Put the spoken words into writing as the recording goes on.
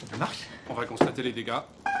marche. On va constater les dégâts.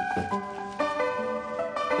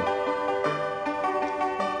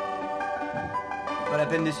 Pas la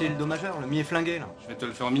peine d'essayer le do majeur, le mi est flingué là. Je vais te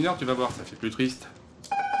le faire en mineur, tu vas voir, ça fait plus triste.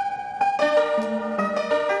 Ah,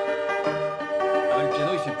 le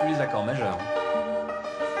piano il fait plus les accords majeurs.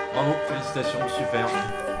 Bravo, félicitations, super.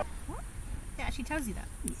 It actually tells you that.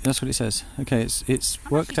 That's what it says. Okay, it's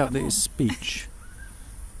worked out that it's speech.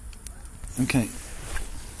 Okay.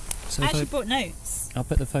 So I if actually brought notes. I'll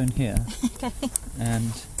put the phone here. Okay.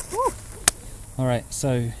 And Woo. all right.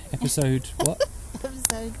 So episode what?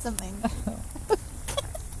 Episode something.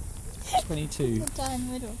 22. Good down in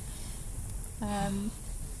the middle.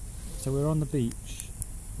 So we're on the beach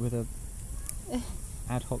with a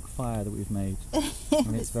ad hoc fire that we've made,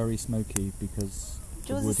 and it's very smoky because the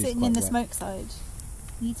Jules wood is sitting quite in the wet. smoke side.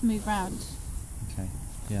 You need to move round. Okay.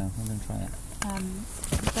 Yeah, I'm going to try it.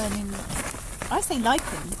 Burning. I say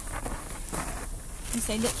lichen. You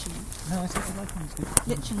say lichen. No, I think the liken's good.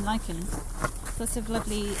 Lichen, lichen. Lots of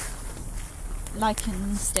lovely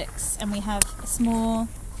lichen sticks, and we have a small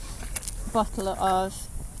bottle of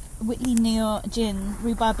Whitley Neal gin,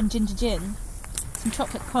 rhubarb and ginger gin, some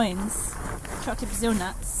chocolate coins, chocolate Brazil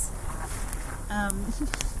nuts, Oh,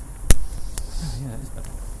 yeah, it's better.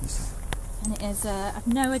 Let's see. and it is. I have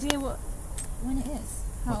no idea when it is.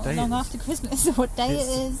 How What day long it is. after Christmas, or what day It's-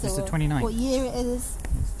 it is, it's the or 29th. what year it is.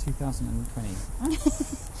 It's 2020.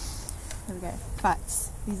 There we go.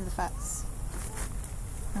 Facts. These are the facts.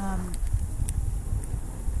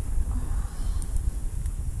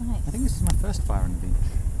 Right. I think this is my first fire on the beach.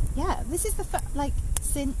 Yeah, this is the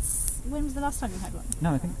since when was the last time you had one?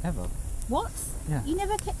 No, I think ever. What? Yeah. You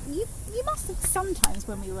never you must have sometimes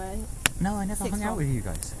when we were. No, I never Sixth hung out one. with you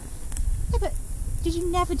guys. Yeah, but did you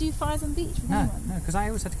never do fires on the beach with No, anyone? no, because I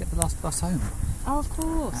always had to get the last bus home. Oh, of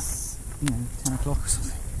course. 10 o'clock or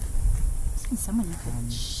something. There's been someone you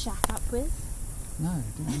could shack up with. No,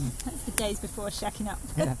 didn't you? That's the days before shacking up.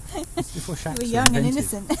 Yeah, it's before You shacks were were young and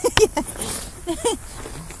invented. innocent.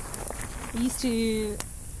 We used to,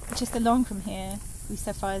 just along from here, we used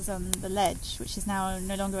to have fires on the ledge, which is now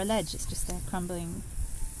no longer a ledge, it's just a crumbling.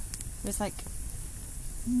 It was like,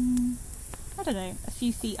 I don't know, a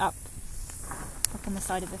few feet up on the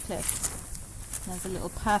side of the cliff. There's a little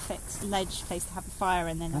perfect ledge place to have a fire,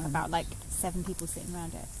 and then there's about like 7 people sitting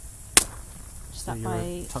around it. Just So up you were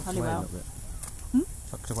by tucked away a Hollywell. little bit. Hmm?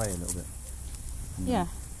 Tucked away a little bit. From Yeah.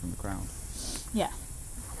 From the ground. Yeah.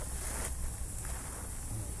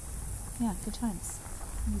 Yeah, good times.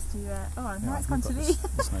 We used to, now it's we've gone got to me.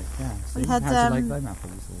 the smoke, yeah. So We had, how'd you like them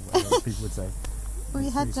apples, or whatever people would say. We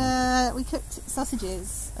It's had really smoky. we cooked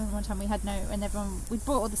sausages, and one time we had and everyone we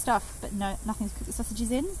bought all the stuff, but nothing to cook the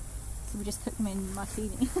sausages in, so we just cooked them in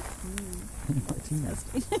martini. Martini.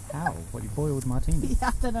 How? What, you boiled martini? Yeah,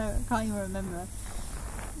 I don't know, I can't even remember.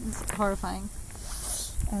 It's horrifying.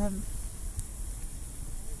 It's a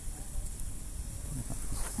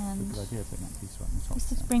And good idea putting that piece right on the I top. used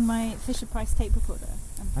to yeah. bring my Fisher Price tape recorder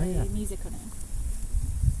and play yeah. music on it.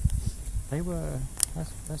 They were.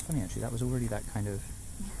 That's funny actually. That was already that kind of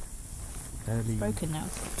early Broken now.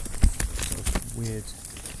 sort of weird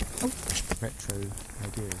retro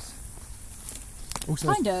ideas.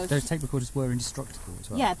 Also, Kind of. those tape recorders were indestructible as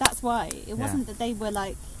well. Yeah, that's why. It Yeah. wasn't that they were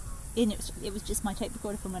like in it. It was just my tape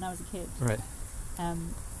recorder from when I was a kid. Right.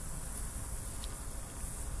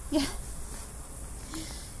 Yeah.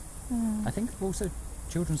 I think also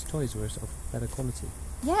children's toys were sort of better quality.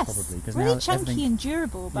 Yes. Probably, 'cause really now chunky everything- and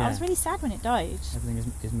durable, but I was Yeah. really sad when it died.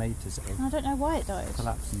 Everything is made to sort And of I don't know why it died.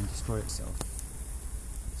 collapse and destroy itself,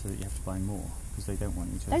 so that you have to buy more because they don't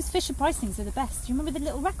want you to. Those Fisher Price things are the best. Do you remember the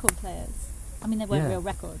little record players? I mean, they weren't Yeah. real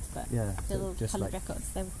records, but Yeah, the little just coloured like records.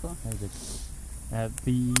 They were cool. very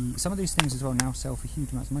good. Some of these things as well now sell for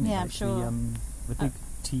huge amounts of money. Yeah, like I'm sure. The big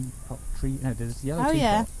teapot tree. No, there's the yellow Oh, teapot.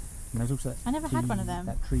 yeah. And there's also that I never had one of them.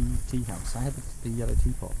 That tree tea house. I had the yellow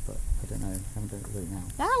teapot, but I don't know. I haven't done it with it now.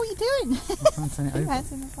 Ah, what are you doing? I'm trying to turn it Your over.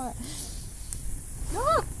 hands in the fire.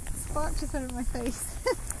 Oh, spark just went in my face.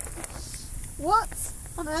 What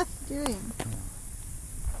on earth are you doing? Yeah.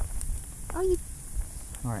 Oh, you.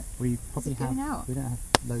 All right, we probably it going have. out? We don't have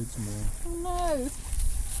loads more. Oh no.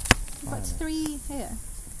 You've got Fire. 3 here.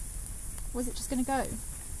 Was it just going to go?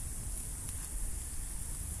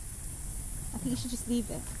 I think you should just leave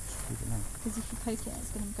it, We don't know. because if you poke it, it's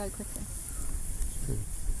going to go quicker. It's true.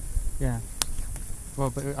 Yeah. Well,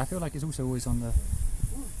 but I feel like it's also always on the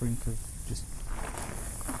brink of just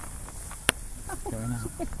going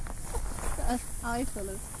out. Got an eye full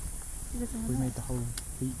of. Is there someone We there? made the whole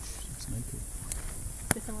beach smoky.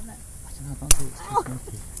 Is there someone there? don't know, I can't say it's too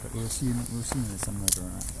smoky, but we'll assume there's some murderer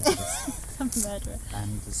around. Some murderer.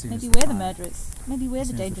 And as soon Maybe as we're the fire- murderers. Maybe we're as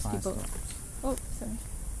the soon as dangerous fire people. stops. Oh, sorry.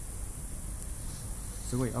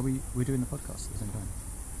 So wait, we're doing the podcast at the same time?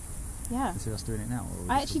 Yeah. Is it us doing it now? Or are we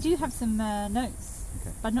I just actually do have some notes,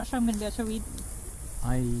 Okay. but I'm not sure I'm going to be able to read them.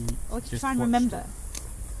 I Or to just try and watched remember. it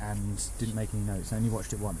and didn't make any notes. I only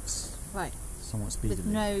watched it once, Right. somewhat speedily. With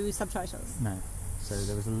no subtitles. No. So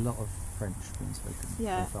there was a lot of French being spoken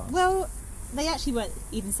Yeah. very fast. Well, they actually weren't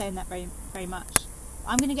even saying that very, very much.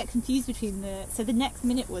 I'm going to get confused between the. So the next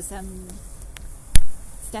minute was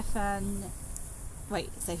Stefan. Wait.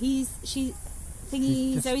 So She's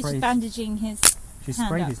just Zoe's sprayed- bandaging his. She hand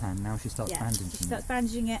sprayed up. his hand, now she starts bandaging She it. starts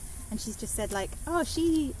bandaging it, and she's just said like, "Oh,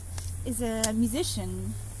 she is a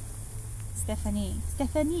musician, Stephanie,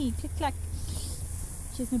 click clack.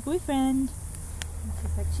 She's my boyfriend." And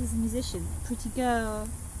she's like, "She's a musician, pretty girl.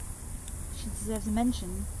 She deserves a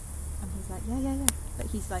mention." And he's like, "Yeah." But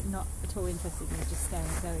he's like not at all interested. He's just staring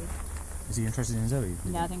at Zoe. Is he interested in Zoe?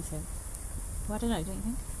 Yeah, I think so. Well, I don't know. Don't you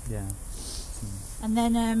think? Yeah. And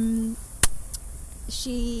then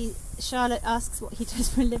Charlotte asks what he does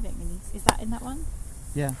for a living, and is that in that one?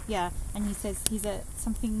 Yeah. Yeah, and he says he's a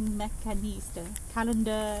something mechaniste, a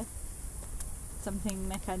calendar something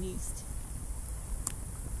mechaniste.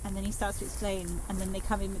 And then he starts to explain, and then they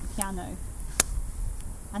come in with the piano.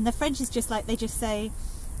 And the French is just like, they just say,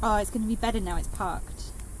 "Oh, it's going to be better now it's parked."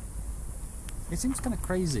 It seems kind of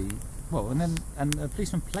crazy. Well, and a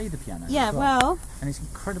policeman play the piano. Yeah, as well, and it's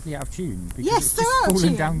incredibly out of tune because Yes, it's so just out of falling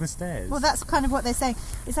tune. down the stairs. well, that's kind of what they're saying.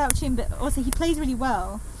 It's out of tune, but also he plays really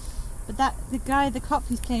well. But the cop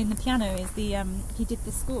who's playing the piano is he did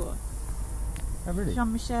the score. Oh, really?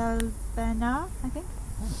 Jean-Michel Bernard, I think.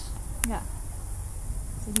 Oh. Yeah.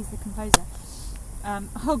 So he's the composer.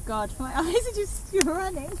 Oh God, my eyes are just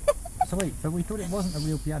running. So wait, but we thought it wasn't a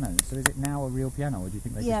real piano. So is it now a real piano, or do you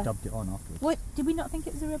think they Yeah. just dubbed it on afterwards? What? Did we not think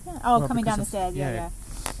it was a real piano? Oh, Well, coming down the because of- stairs. Yeah. yeah.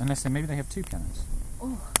 Unless maybe they have two pianos.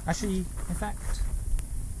 Oh. Actually, in fact,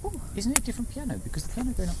 Oh. isn't it a different piano? Because the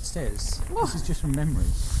piano going up the stairs, Oh. this is just from memory,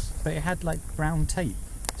 but it had like brown tape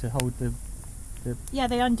to hold the. Yeah,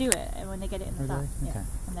 they undo it when they get it in the Oh, flat. do they? Yeah. Okay.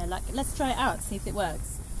 And they're like, "Let's try it out, see if it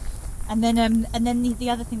works." And then the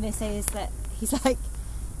other thing they say is that he's like,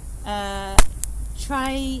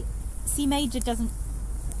 "Try C major doesn't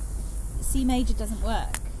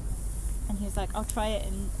work." And he was like, "I'll try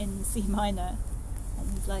it in C minor."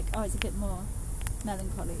 And he's like, "Oh, it's a bit more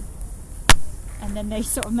melancholy." And then they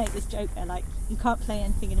sort of make this joke. They're like, "You can't play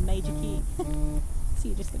anything in a major key, so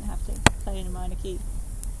you're just going to have to play in a minor key."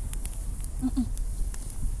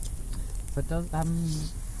 But do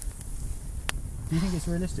you think it's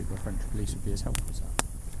realistic that French police would be as helpful as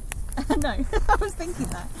that? No, I was thinking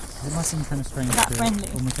that. It must seem kind of strange That to friendly.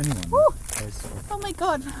 almost anyone. Woo! There's sort of- Oh my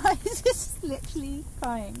God, my eyes just literally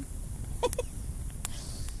crying.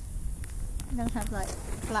 I'm gonna have like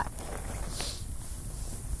black.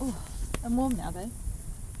 Oh, I'm warm now though.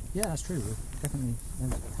 Yeah, that's true. We're definitely.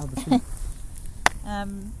 How the feet?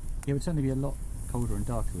 It would certainly be a lot colder and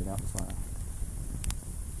darker without the fire.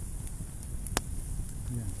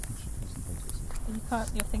 Yeah, I should put some photos. You can't.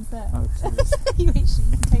 Your thing's there. Oh, sorry. You actually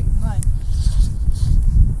can take mine.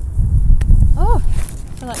 Oh, I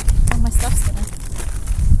feel like all my stuff's gonna.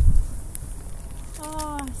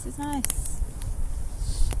 Oh, this is nice.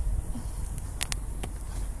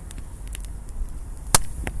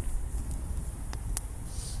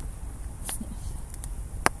 Sniff.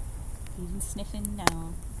 Even sniffing now.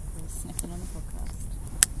 We're sniffing on the podcast.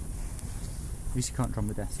 At least you can't drum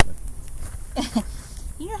the desk though.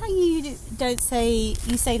 You know how you don't say,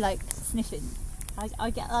 you say like sniffing?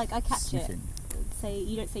 I get like, I catch Sniffing. it. Say,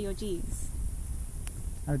 you don't say your G's.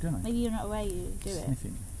 Oh, don't I? Maybe you're not aware you do it.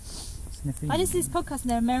 Sniffing. Sniffing. I listen to this podcast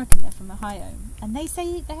and they're American, they're from Ohio, and they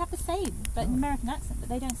say they have the same, but an Oh. American accent, but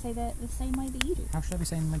they don't say they're the same way that you do. How should I be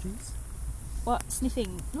saying my G's? What?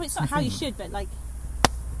 Sniffing. Well, it's not how you Sniffing. should, but like,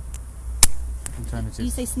 Alternative.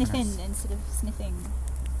 you say sniffing finesse. instead of sniffing.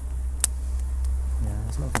 Yeah,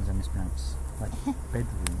 there's a lot of things I mispronounce. Like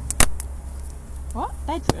bedroom. What?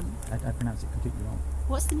 Bedroom? I pronounce it completely wrong.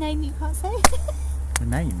 What's the name you can't say? The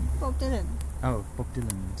name? Bob Dylan. Oh, Bob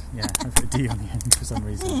Dylan. Yeah, I put a D on the end for some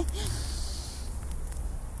reason.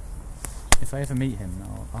 If I ever meet him,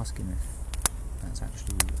 I'll ask him if that's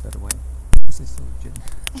actually a better way. What's this sort of gin?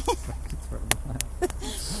 It's like to throw it on the fire.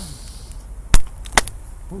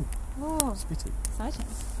 Ooh, Oh, spitty. exciting.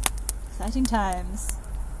 Exciting times.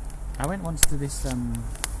 I went once to this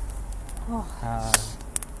Oh,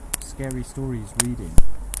 scary stories reading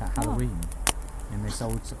at Halloween in this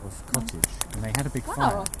old sort of cottage, and they had a big wow.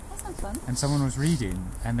 fire, That sounds fun. and someone was reading,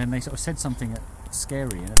 and then they sort of said something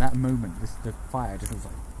scary. And at that moment, the fire just was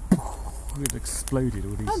like, it exploded.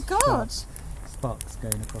 All these Oh God! sparks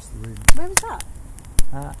going across the room. Where was that?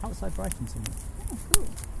 Outside Brighton somewhere. Oh, cool.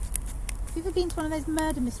 Have you ever been to one of those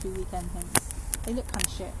murder mystery weekend things? They look kind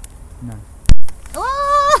of shit. No.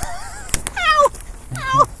 Oh! Ow!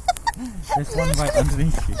 Ow! There's one right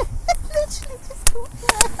underneath you. Literally just caught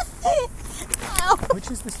me. Ow! Which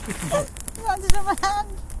is the sticky bit? It landed on my hand.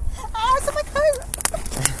 Ow, it's on my coat.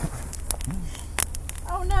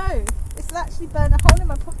 Oh no. This will actually burn a hole in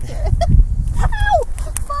my pocket. Ow!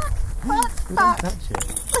 Fuck! Fuck! We don't Fuck! touch it.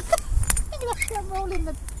 I'm going to have to unroll in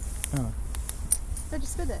the... Oh, So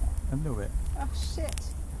just spit it. a little bit. Oh shit.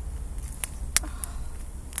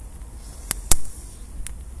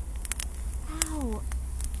 Ow.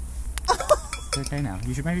 It's okay now.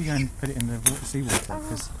 You should maybe go and put it in the seawater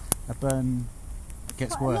because a burn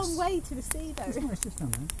gets Quite worse. a long way to the sea though. It's not, it's just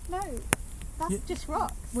down there. No. That's Yeah. just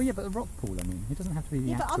rock. Well, yeah, but a rock pool, I mean. It doesn't have to be the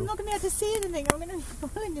Yeah, but actual... I'm not going to be able to see anything. I'm going to be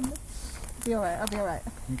falling in the... I'll be alright, I'll be alright.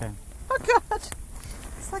 Okay. Oh god!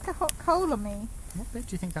 It's like a hot coal on me. What bit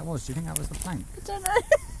do you think that was? Do you think that was the plank? I don't know.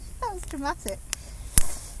 That was dramatic.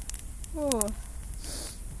 Oh.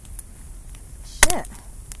 Shit.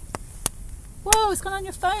 Whoa, it's gone on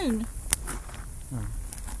your phone. Oh.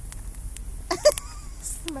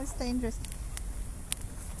 It's the most dangerous.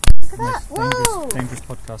 Look at that. Whoa! Dangerous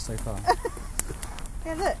podcast so far.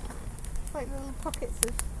 Yeah, look. It's like little pockets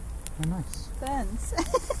of Oh, nice. burns.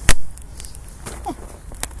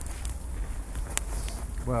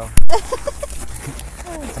 Well,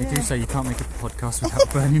 Oh, they do dear. say you can't make a podcast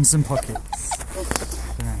without burning some pockets.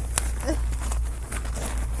 Dunno.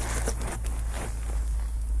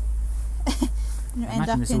 You I end imagine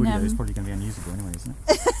up this in, audio is probably going to be unusable anyway, isn't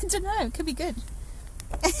it? I don't know, it could be good.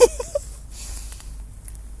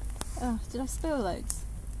 Oh, did I spill loads?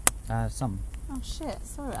 Some. Oh shit,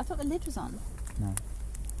 sorry, I thought the lid was on. No.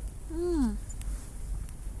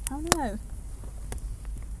 Oh no.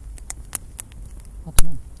 I don't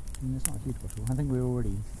know. I mean, it's not a huge bottle. I think we're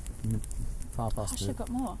already far I past should have got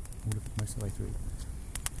more. most of the way through.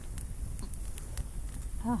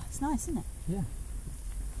 Oh, it's nice, isn't it? Yeah.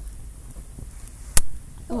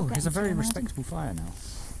 Oh, Oh, getting it's a very too mad. respectable fire now.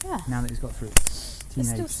 Yeah. Now that he's got through its There's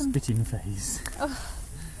teenage still some- spitting phase.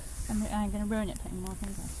 I'm going to ruin it putting more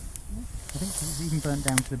things on. I think he's even burnt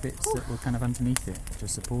down to the bits that were kind of underneath it to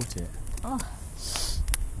support it. Oh.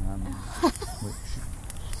 Which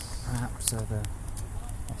perhaps are the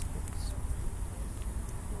best bits.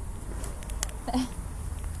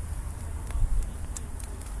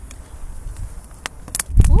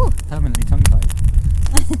 Ooh. Permanently tongue-tied.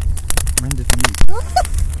 Rendered mute.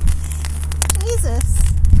 Jesus.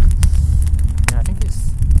 Yeah, I think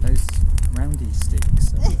it's those roundy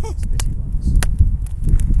sticks are the spitty ones.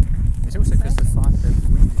 It's also because the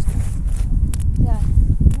wind is gone. Yeah.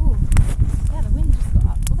 Ooh. Yeah, the wind just got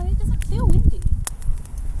up. Although it doesn't feel windy.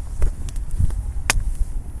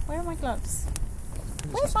 Where are my gloves?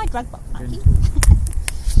 Where's my glove box, Maggie?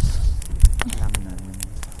 Lamina wind.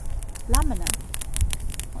 Lamina.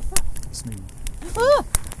 What's that? Smooth. Oh!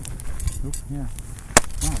 Oh, yeah.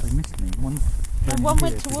 Wow, they missed me. One And burning one here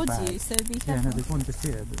went to the towards bag. you, so be Yeah, careful. no, there's one just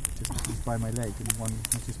here that just is by my leg, and one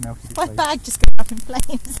has just melted its My way. bag just got up in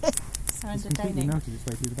flames. So It's completely entertaining. melted its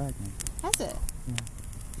way through the bag now. Has it? Yeah.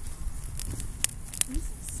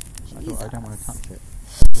 Jesus. I thought I don't want to Jesus. touch it.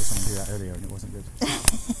 I saw someone do that earlier, and it wasn't good.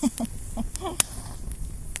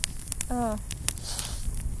 Oh.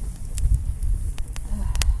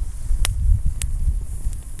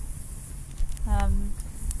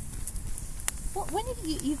 When have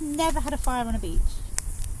you've never had a fire on a beach?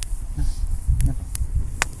 No, never.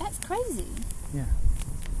 That's crazy. Yeah.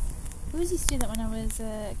 We always used to do that when I was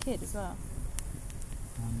a kid as well.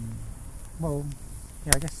 Well,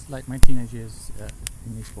 yeah, I guess like my teenage years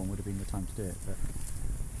in Eastbourne would have been the time to do it, but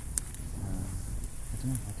I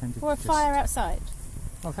don't know. I tended Or a to fire outside.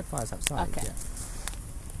 Well, I've had fires outside, Okay. yeah.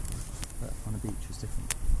 But on a beach is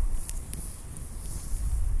different.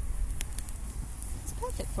 It's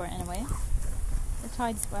perfect for it in a way. The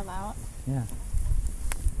tide's well out. Yeah.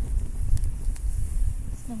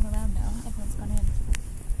 It's no one around now. Everyone's gone in.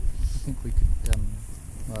 I think we could.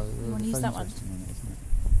 Well, You wanna the use that phone's one? resting on it, isn't it?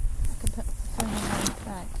 I can put the phone in my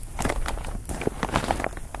bag.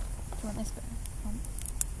 Do you want this bit?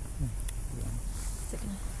 Yeah. Is it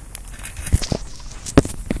gonna...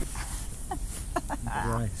 Look at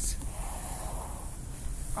your eyes.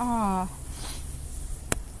 Ah.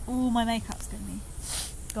 All my makeup's gonna be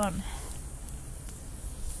gone.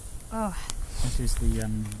 Oh. This is the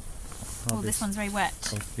Oh, this one's very wet.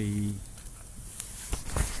 of the.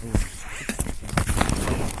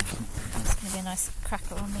 It's gonna be a nice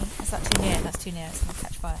crackle on me. Is that too near? That's too near. It's going to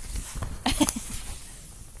catch fire.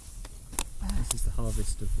 This is the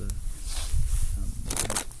harvest of the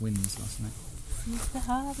winds last night. This is the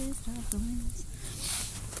harvest of the winds.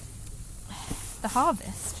 The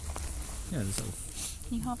harvest? Yeah, the sort of.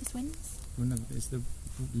 Can you harvest winds? Well, no, it's the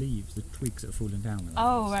leaves, the twigs that are falling down.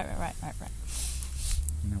 Oh, right.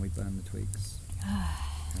 And now we burn the twigs.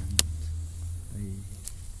 And they.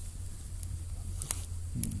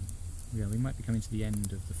 Yeah, we might be coming to the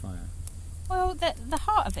end of the fire. Well, the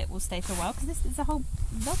heart of it will stay for a while because there's a whole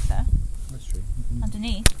log there That's true.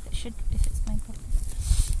 underneath. It should, if it's made properly.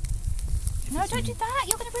 No, don't do that.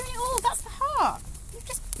 You're going to ruin it all. That's the heart. You've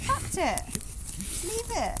just packed it. Just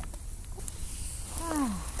leave it.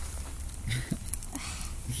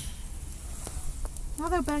 Now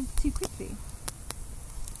they'll burn too quickly.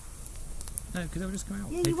 No, because they'll just come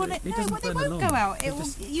out. Yeah, you want it. No, doesn't well, they burn won't along. go out. It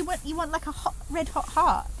just, You want like a red hot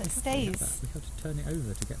heart that we stays. have to turn it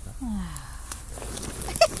over to get that.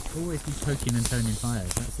 Always be poking and turning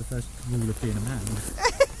fires. That's the first rule of being a man.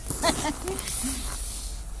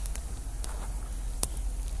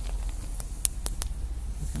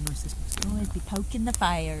 Look how nice this looks. Always be poking the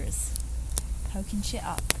fires, poking shit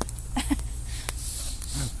up.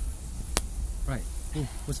 Right. Oh,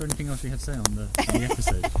 was there anything else we had to say on the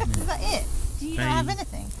episode? Is that it? Do you not have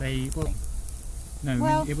anything? No, I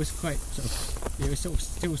mean, it was quite it was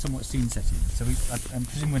still somewhat scene setting. So I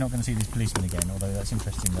presume we're not going to see these policemen again, although that's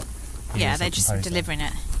interesting that. Yeah, they're just delivering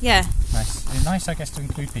it. Yeah. Nice. Nice, I guess, to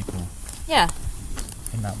include people. Yeah.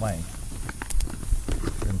 In that way.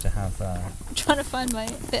 For them to have. I'm trying to find my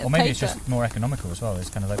bit or of maybe paper. it's just more economical as well. It's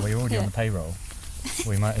kind of like, well, you're already on the payroll.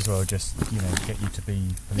 We might as well just, get you to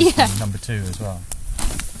be policeman number 2 as well.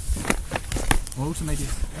 Or also maybe, I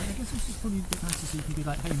guess it's just probably a bit nicer so you can be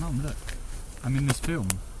like, hey mum, look, I'm in this film.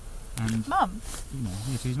 And, Mum?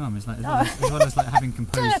 to his mum, it's like, as well as like having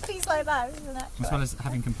composed... He's like that, isn't it? As well as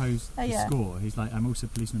having composed the score, he's like, I'm also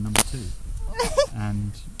policeman number 2.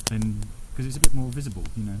 And then, because it's a bit more visible,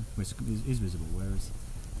 where it is visible, whereas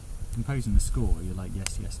composing the score, you're like,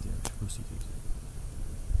 yes, dear, of course you do.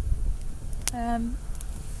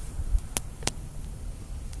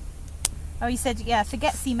 Oh, he said,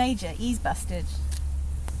 forget C major, E's busted.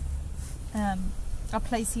 I'll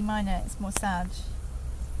play C minor, it's more sad.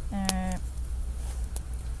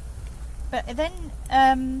 But then,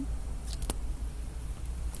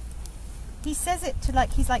 he says it to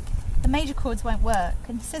he's like, the major chords won't work,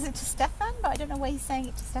 and he says it to Stefan, but I don't know why he's saying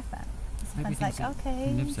it to Stefan. Stefan's like, okay,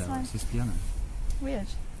 he lives there, it's his piano. Weird.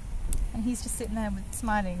 And he's just sitting there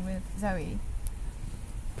smiling with Zoe.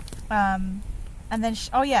 And then,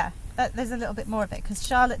 there's a little bit more of it, because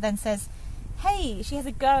Charlotte then says, hey, she has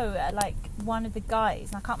a go at one of the guys,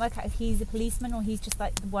 and I can't work out if he's a policeman or he's just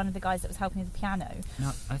one of the guys that was helping with the piano.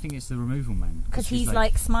 No, I think it's the removal man. Because he's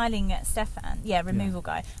smiling at Stefan, removal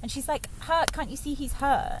guy, and she's like, hurt, can't you see he's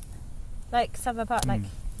hurt? And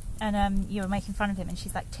you were making fun of him, and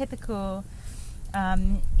she's like, typical.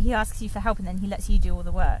 He asks you for help and then he lets you do all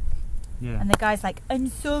the work. Yeah. And the guy's like, I'm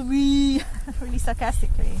sorry, really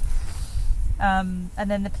sarcastically. And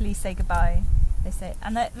then the police say goodbye. They say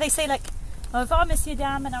au revoir, Monsieur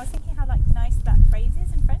Dame. And I was thinking how nice that phrase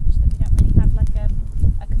is in French, that we don't really have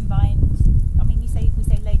a combined. I mean, we say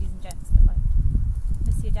ladies and gents, but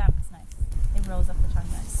Monsieur Dame is nice. It rolls off the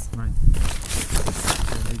tongue nice. Right.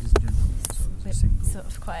 So, ladies and gentlemen, Sort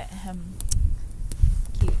of quite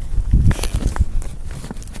cute.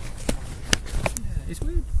 Yeah, it's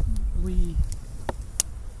weird. With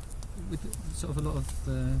sort of a lot of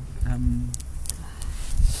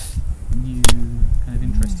new kind of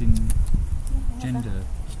interesting gender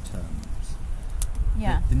terms.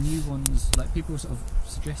 Yeah. The new ones, people sort of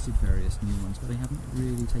suggested various new ones, but they haven't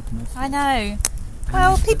really taken off. I know.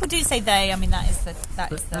 Well, people do say they. I mean,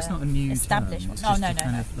 that's not a new established term. It's one.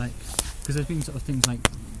 just no. Because there's been sort of things like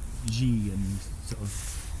G and sort of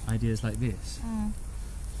ideas like this. I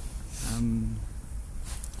don't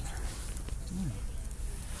know.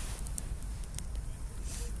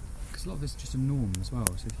 Because a lot of it's just a norm as well.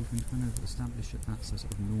 So if you can kind of establish that that's a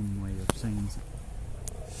sort of norm way of saying something.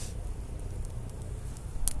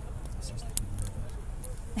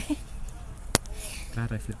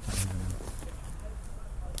 Glad I flipped that over now.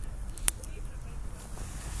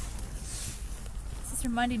 This is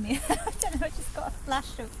reminding me. I don't know. I just got a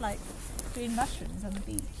flash of green mushrooms on the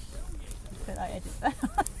beach. But I edit that.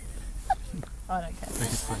 I don't care.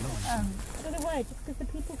 Quite long. I don't know why. Just because the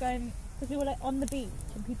people going. Because we were on the beach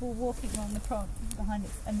and people were walking along the prom behind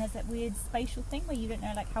us, and there's that weird spatial thing where you don't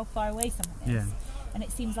know how far away someone is. Yeah. And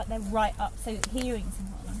it seems like they're right up. So hearing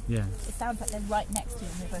someone. Yeah. It sounds like they're right next to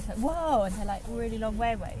you, and we're both like, whoa, and they're a really long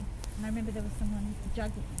way away. And I remember there was someone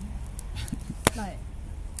juggling. Like,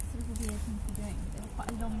 sort of a weird thing to be doing. They were quite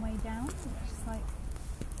a long way down, so it was just like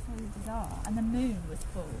so bizarre. And the moon was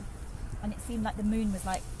full, and it seemed like the moon was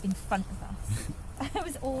like in front of us. It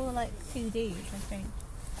was all like 2D. It was so strange.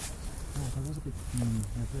 Oh, there was a big blue.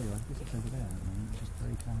 I guess it's over there. It's just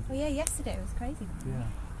very cloudy. Oh yeah, yesterday it was crazy. Yeah.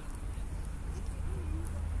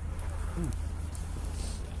 Ooh.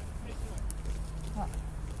 What?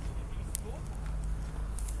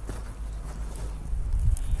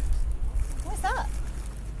 What's that?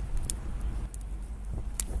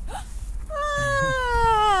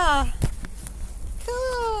 Ah!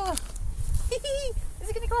 Cool! Is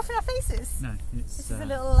it going to go off in our faces? No, it's This is a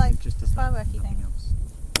little like just does that, fireworky nothing thing.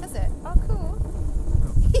 else. Is it? Oh, cool.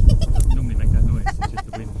 Well, it doesn't normally make that noise. It's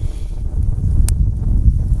just the wind.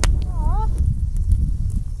 Aww.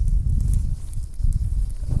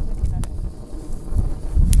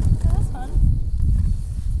 Oh, that's fun.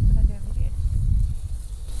 When I do a video.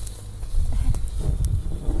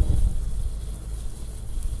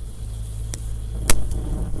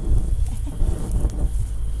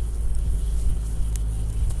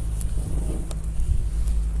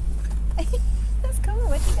 That's cool.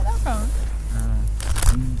 Where'd you get that from?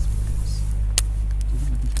 Sainsbury's. Do you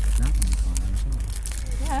think I can put that on the car there as well?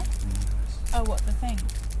 Yeah. Oh, what, the thing?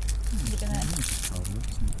 You're gonna... Yeah, it's just hard work,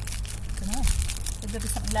 isn't it? Dunno. There'll be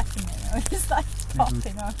something left in it, or it's like Maybe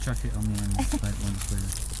popping we'll off. chuck it on the end plate once we're...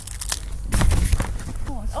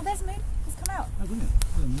 Oh, there's a moon. It's come out. Oh, brilliant.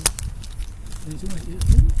 It's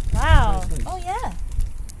almost... Wow. Very close. Oh, yeah.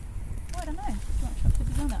 Oh, I don't know. Do you want to try to put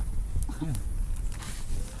it on that? Yeah.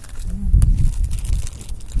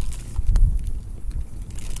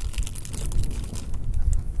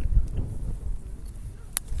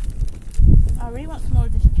 I really want some more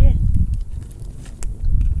of this gin.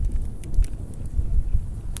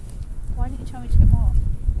 Why didn't you tell me to get more?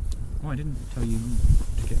 Oh, I didn't tell you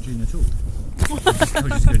to get gin at all. I was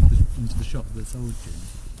just going into the shop that sold gin.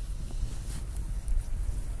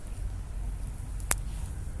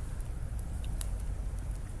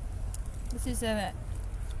 This is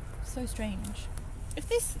so strange. If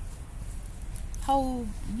this whole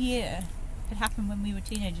year had happened when we were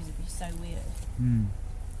teenagers, it'd be so weird. Mm.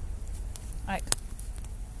 Like,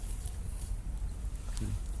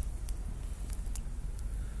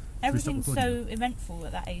 everything's so recording? eventful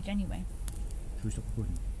at that age anyway. Should we stop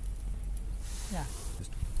recording? Yeah.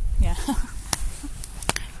 Just Yeah.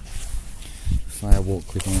 fire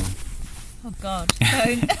walk with me. Oh God.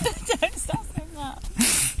 Don't, don't stop saying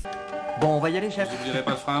that. Bon, on va y aller, chef. J'oublierai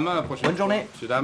pas le frein à main la prochaine Bonne journée. fois. Monsieur, dame.